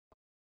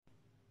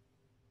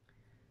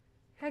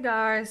Hey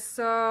guys,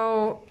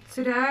 so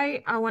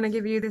today I want to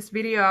give you this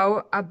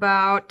video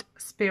about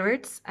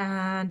spirits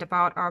and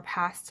about our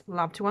past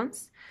loved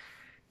ones.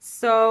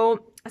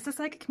 So as a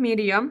psychic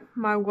medium,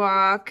 my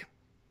work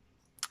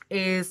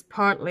is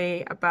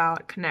partly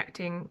about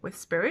connecting with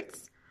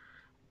spirits.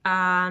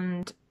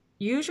 And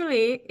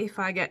usually if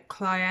I get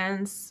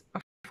clients,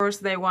 of course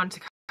they want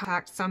to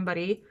contact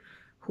somebody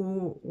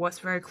who was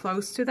very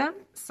close to them,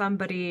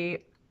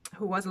 somebody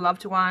who was a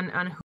loved one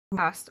and who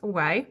passed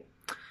away.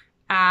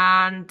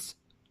 And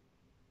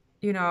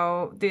you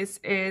know, this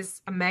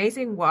is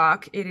amazing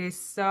work. It is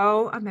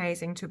so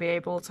amazing to be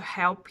able to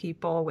help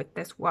people with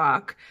this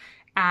work.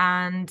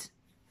 And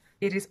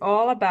it is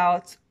all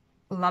about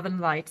love and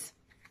light,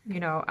 you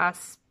know,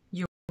 as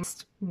you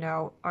must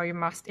know, or you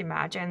must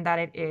imagine that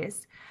it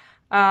is.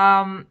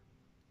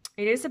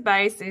 It is a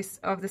basis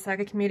of the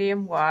psychic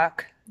medium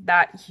work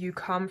that you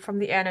come from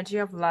the energy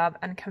of love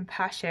and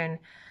compassion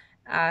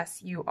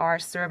as you are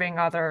serving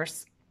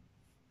others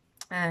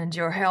and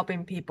you're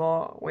helping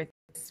people with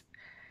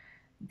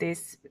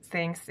these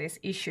things, these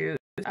issues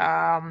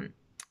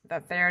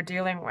that they're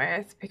dealing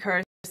with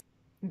because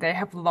they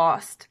have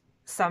lost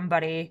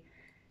somebody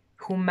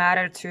who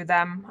mattered to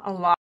them a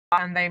lot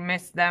and they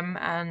miss them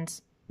and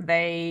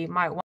they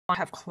might want to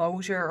have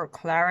closure or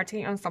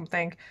clarity on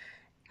something.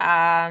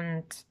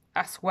 And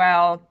as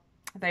well,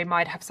 they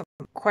might have some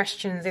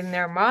questions in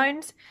their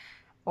minds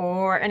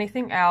or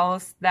anything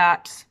else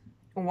that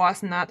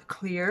was not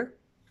clear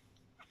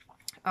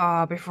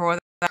before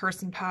the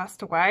person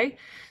passed away.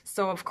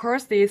 So of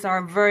course these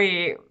are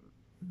very,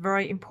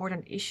 very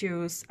important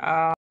issues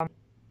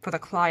for the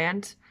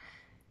client.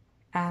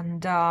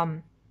 And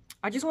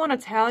I just want to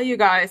tell you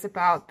guys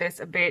about this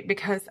a bit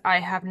because I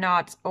have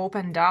not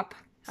opened up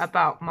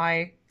about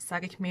my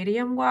psychic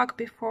medium work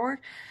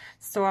before.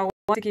 So I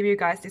want to give you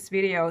guys this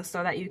video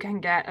so that you can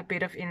get a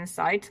bit of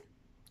insight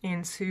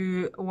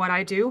into what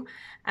I do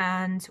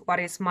and what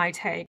is my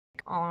take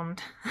on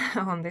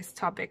this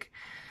topic.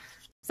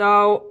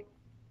 So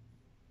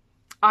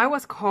I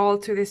was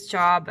called to this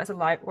job as a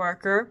light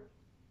worker.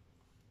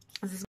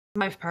 This is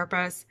my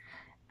purpose.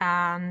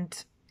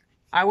 And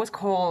I was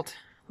called,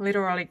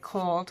 literally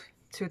called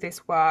to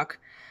this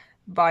work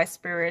by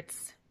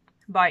spirits,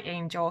 by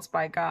angels,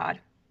 by God.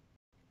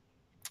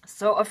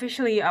 So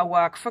officially I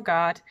work for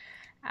God.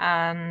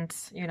 And,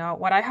 you know,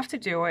 what I have to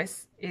do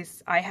is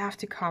I have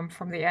to come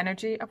from the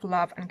energy of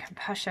love and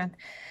compassion.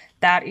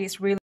 That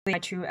is really my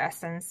true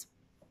essence.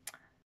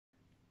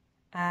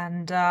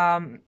 And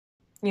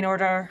in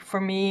order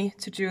for me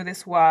to do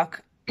this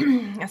work,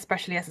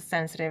 especially as a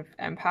sensitive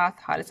empath,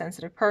 highly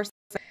sensitive person,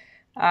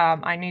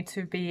 I need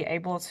to be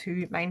able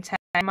to maintain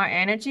my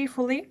energy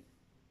fully,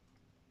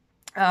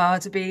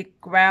 to be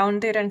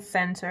grounded and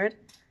centered,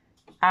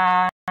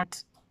 and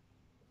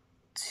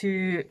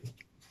to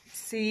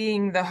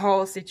seeing the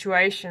whole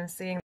situation,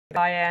 seeing the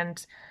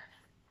client,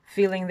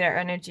 feeling their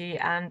energy,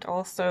 and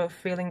also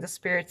feeling the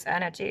spirit's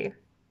energy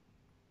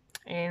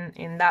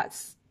in that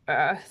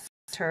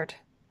centered,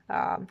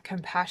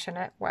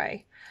 compassionate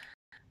way.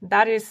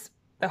 That is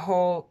the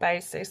whole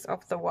basis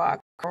of the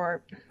work,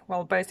 or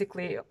well,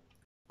 basically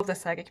all the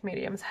psychic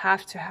mediums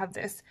have to have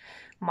this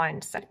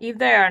mindset. If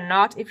they are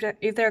not,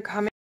 if they're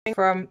coming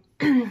from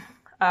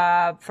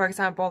for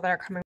example, they're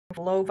coming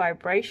from low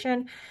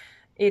vibration,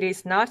 it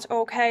is not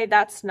okay.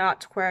 That's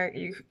not where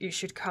you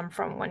should come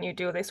from when you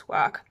do this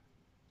work.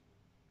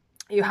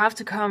 You have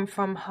to come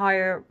from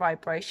higher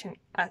vibration,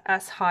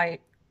 as high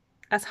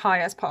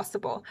as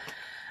possible.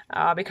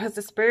 Because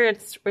the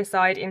spirits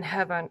reside in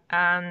heaven,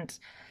 and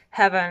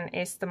heaven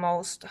is the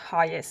most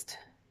highest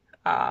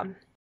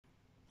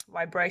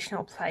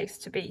vibrational place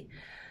to be.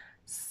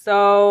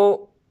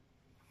 So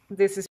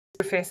this is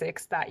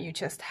physics that you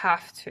just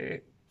have to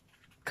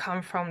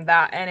come from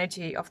that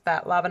energy of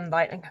that love and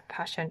light and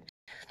compassion.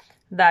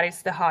 That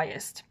is the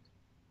highest.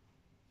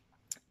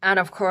 And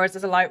of course,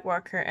 as a light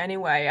worker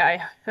anyway,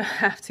 I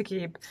have to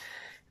keep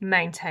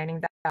maintaining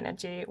that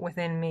energy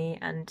within me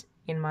and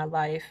in my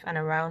life and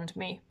around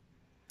me.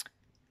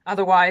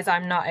 Otherwise,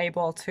 I'm not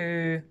able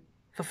to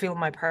fulfill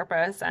my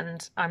purpose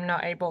and I'm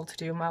not able to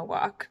do my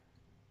work.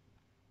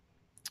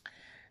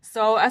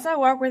 So as I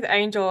work with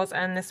angels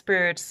and the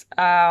spirits,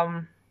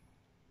 I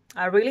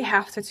really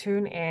have to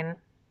tune in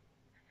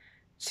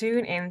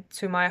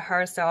to my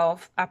higher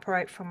self,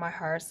 operate from my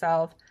higher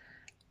self,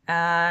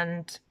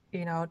 and,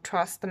 you know,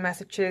 trust the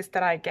messages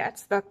that I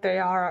get, that they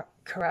are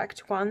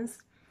correct ones.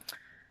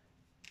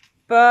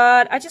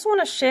 But I just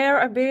want to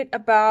share a bit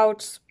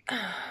about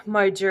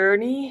my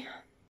journey,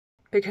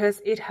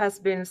 because it has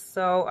been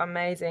so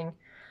amazing,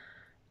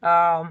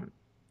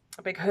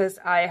 because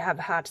I have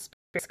had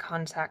spirits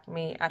contact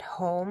me at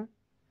home,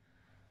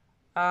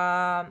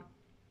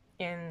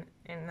 in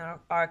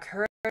our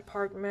current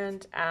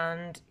apartment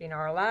and in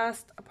our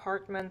last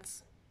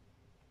apartments.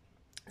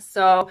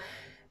 So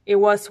it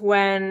was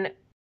when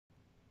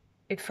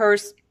it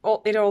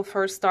all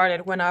first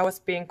started, when I was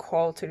being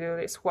called to do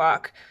this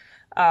work.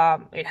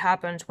 It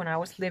happened when I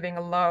was living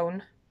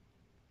alone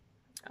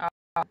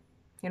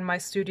in my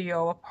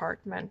studio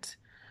apartment.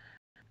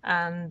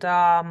 And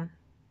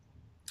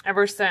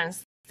ever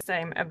since, the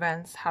same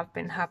events have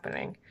been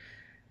happening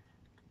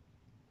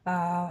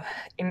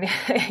in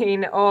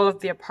in all of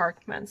the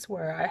apartments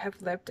where I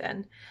have lived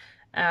in,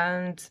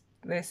 and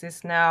this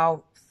is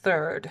now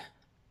third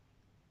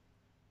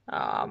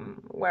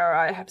where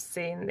I have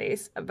seen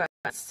these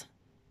events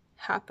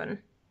happen.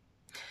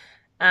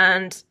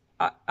 And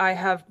I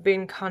have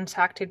been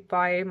contacted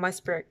by my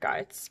spirit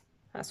guides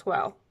as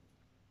well.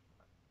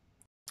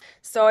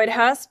 So it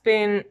has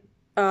been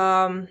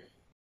a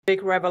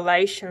big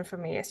revelation for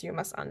me, as you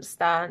must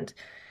understand,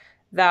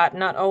 that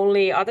not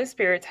only other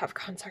spirits have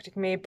contacted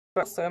me,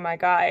 but also my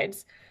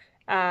guides,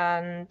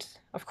 and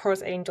of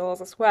course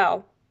angels as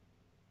well.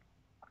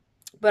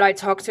 But I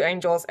talk to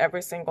angels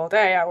every single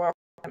day. I work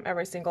with them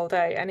every single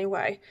day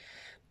anyway.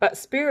 But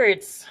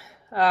spirits,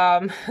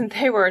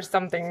 they were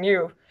something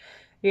new.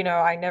 You know,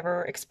 I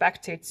never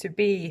expected to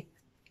be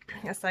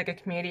a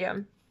psychic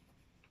medium.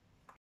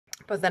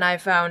 But then I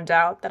found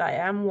out that I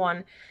am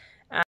one,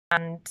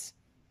 and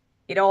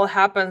it all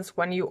happens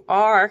when you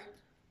are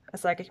a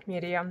psychic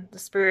medium. The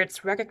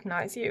spirits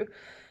recognize you,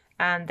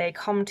 and they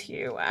come to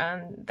you,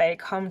 and they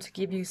come to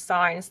give you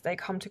signs. They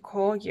come to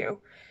call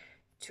you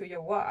to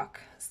your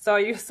work. So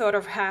you sort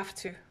of have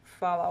to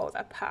follow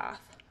that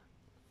path.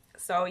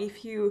 So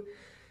if you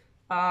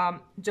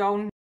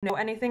don't know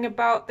anything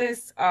about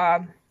this,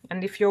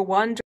 and if you're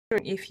wondering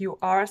if you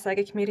are a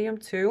psychic medium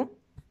too,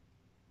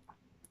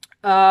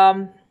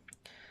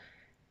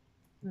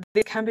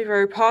 this can be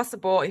very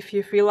possible if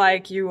you feel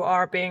like you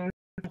are being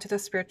to the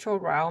spiritual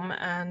realm,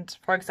 and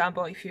for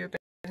example, if you've been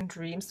in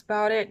dreams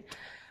about it,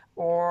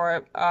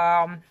 or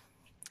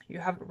you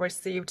have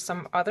received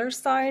some other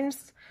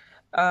signs.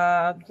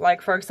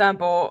 Like for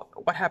example,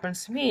 what happened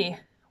to me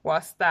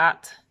was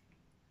that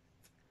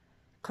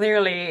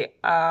clearly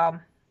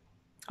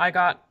I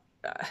got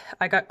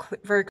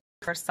very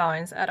clear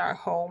signs at our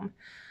home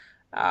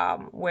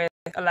with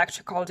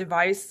electrical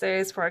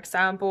devices, for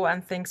example,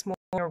 and things moving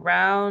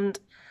around,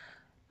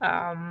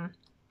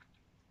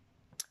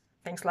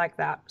 things like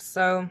that.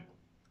 So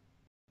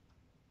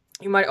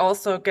you might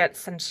also get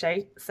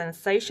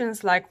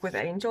sensations like with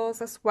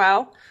angels as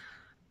well.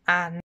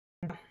 And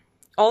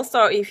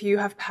also, if you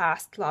have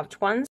past loved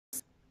ones,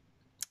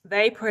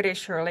 they pretty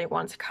surely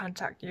want to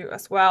contact you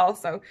as well.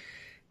 So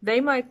they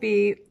might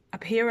be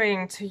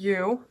appearing to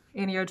you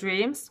in your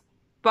dreams,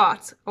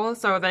 but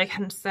also they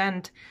can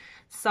send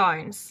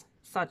signs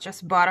such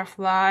as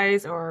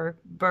butterflies or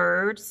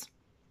birds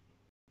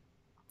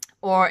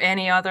or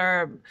any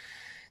other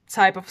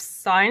type of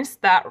signs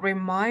that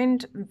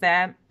remind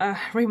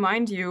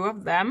you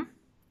of them,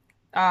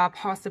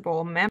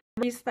 possible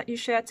memories that you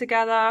share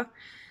together,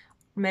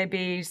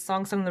 maybe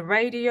songs on the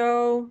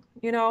radio,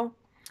 you know.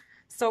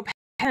 So pay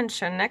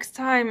attention. Next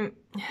time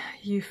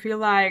you feel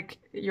like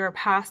your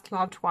past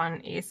loved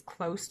one is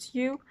close to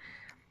you,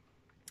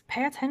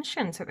 pay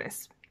attention to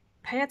this.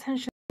 Pay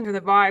attention to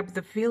the vibe,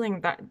 the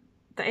feeling, that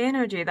the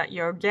energy that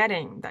you're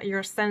getting, that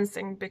you're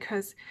sensing,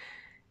 because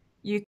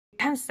you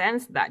can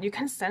sense that. You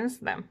can sense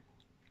them.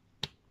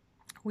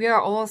 We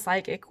are all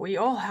psychic. We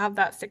all have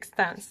that sixth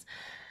sense.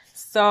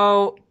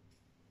 So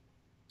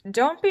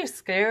don't be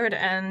scared,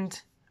 and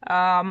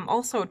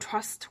also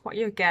trust what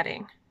you're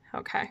getting,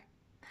 okay?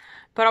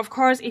 But of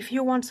course, if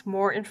you want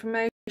more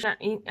information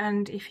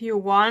and if you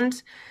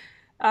want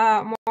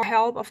more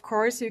help, of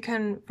course, you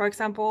can, for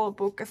example,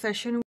 book a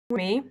session with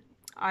me.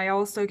 I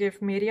also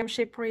give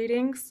mediumship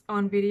readings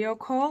on video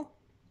call,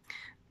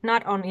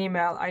 not on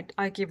email.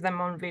 I give them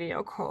on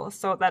video call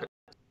so that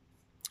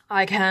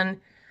I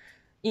can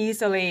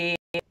easily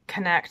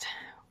connect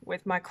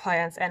with my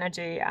client's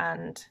energy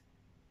and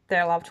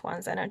their loved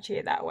one's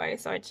energy that way.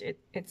 So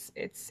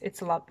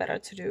it's a lot better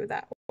to do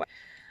that way.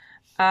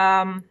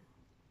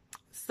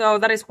 So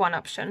that is one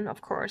option,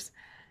 of course.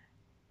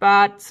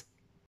 But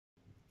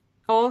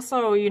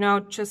also, you know,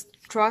 just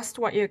trust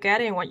what you're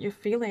getting, what you're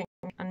feeling.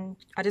 And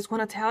I just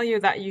want to tell you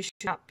that you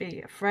should not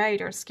be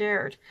afraid or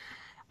scared.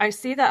 I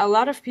see that a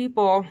lot of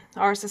people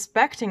are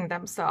suspecting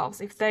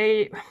themselves. If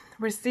they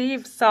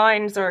receive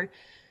signs or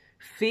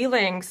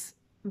feelings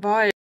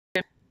by,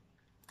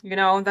 you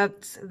know,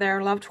 that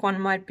their loved one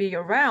might be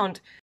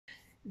around,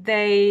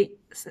 they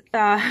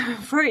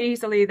very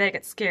easily they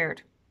get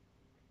scared,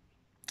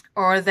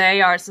 or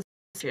they are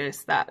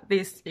suspicious that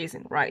this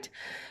isn't right.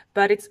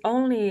 But it's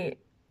only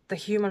the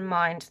human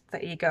mind,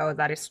 the ego,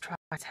 that is trying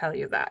to tell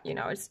you that, you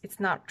know, it's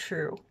not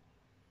true.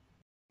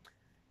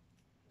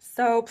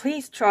 So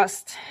please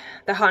trust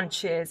the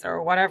hunches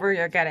or whatever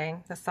you're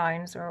getting, the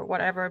signs or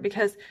whatever,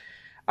 because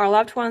our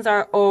loved ones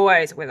are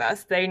always with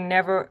us. They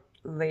never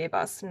leave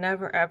us.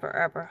 Never, ever,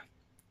 ever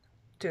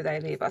do they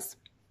leave us.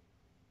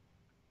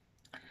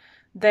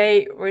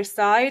 They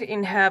reside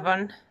in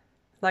heaven.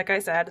 Like I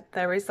said,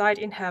 they reside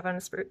in heaven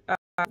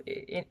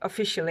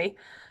officially.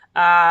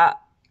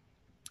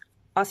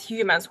 As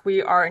humans,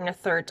 we are in the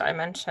third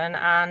dimension,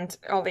 and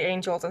all the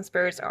angels and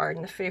spirits are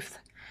in the fifth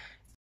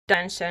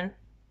dimension.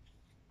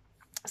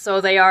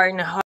 So they are in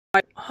a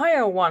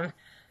higher one,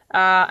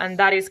 and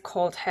that is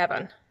called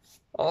heaven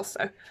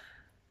also.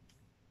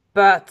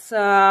 But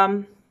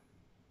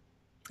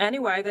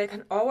anyway, they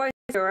can always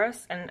hear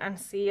us and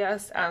see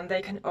us, and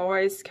they can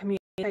always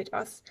communicate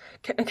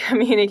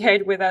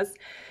with us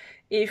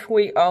if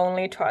we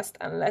only trust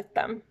and let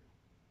them.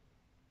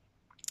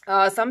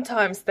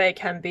 Sometimes they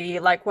can be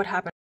like what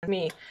happened to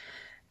me.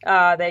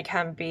 They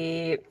can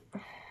be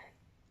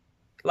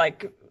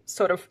like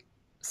sort of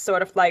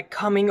like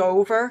coming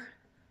over.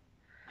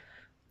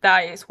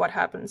 That is what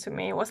happened to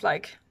me. It was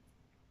like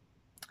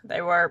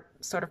they were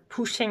sort of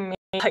pushing me,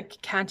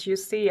 like, can't you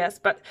see us?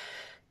 But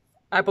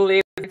I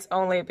believe it's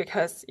only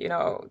because, you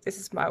know, this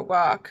is my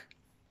work,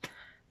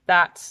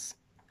 that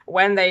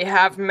when they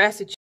have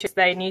messages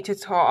they need to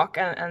talk,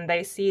 and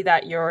they see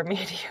that you're a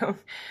medium,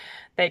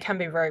 they can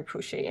be very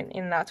pushy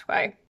in that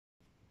way.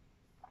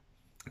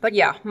 But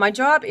yeah, my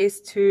job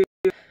is to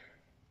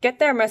get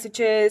their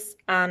messages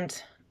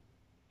and,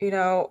 you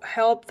know,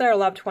 help their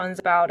loved ones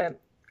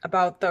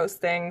about those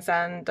things,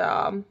 and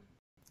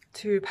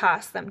to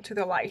pass them to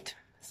the light.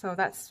 So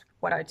that's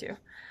what I do.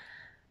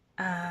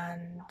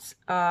 And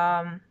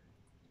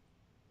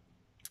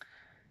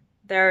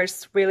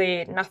there's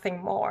really nothing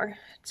more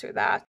to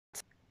that.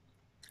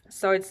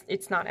 So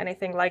it's not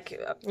anything like,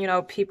 you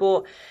know,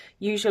 people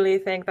usually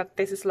think that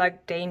this is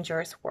like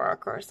dangerous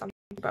work or something,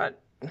 but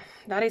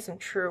that isn't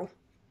true.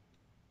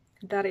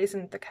 That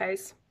isn't the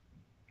case.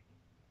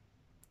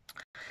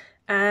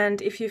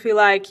 And if you feel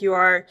like you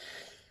are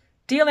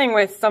dealing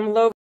with some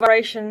low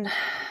vibration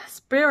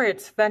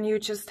spirit, then you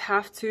just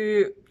have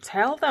to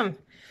tell them.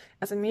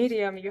 As a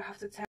medium, you have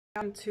to tell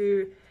them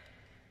to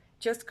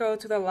just go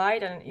to the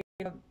light and, you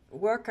know,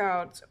 work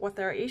out what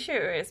their issue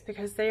is,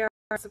 because they are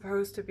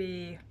supposed to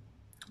be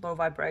low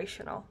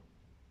vibrational.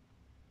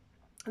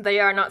 They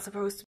are not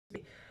supposed to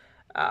be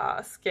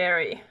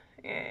scary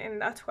in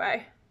that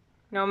way,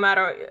 no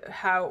matter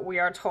how we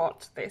are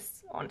taught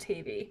this on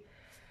TV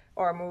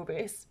or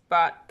movies,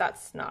 but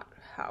that's not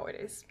how it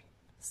is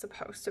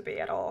supposed to be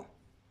at all.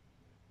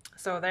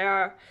 So they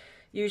are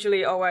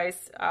usually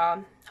always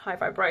high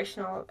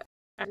vibrational,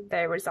 and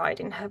they reside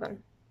in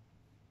heaven.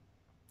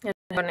 And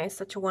heaven is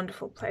such a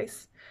wonderful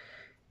place,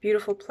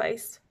 beautiful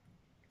place.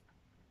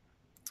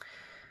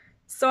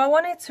 So I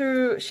wanted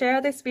to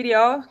share this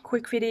video,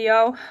 quick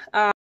video,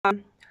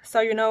 so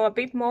you know a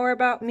bit more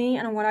about me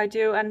and what I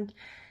do, and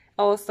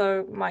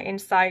also my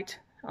insight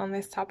on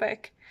this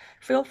topic.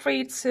 Feel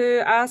free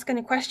to ask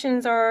any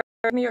questions or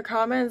give me your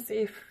comments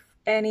if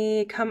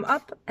any come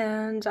up,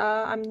 and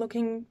I'm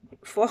looking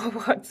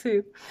forward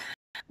to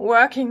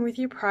working with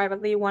you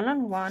privately,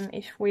 one-on-one,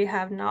 if we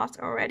have not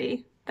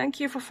already. Thank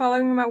you for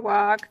following my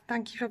work.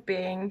 Thank you for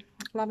being.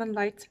 Love and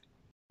light.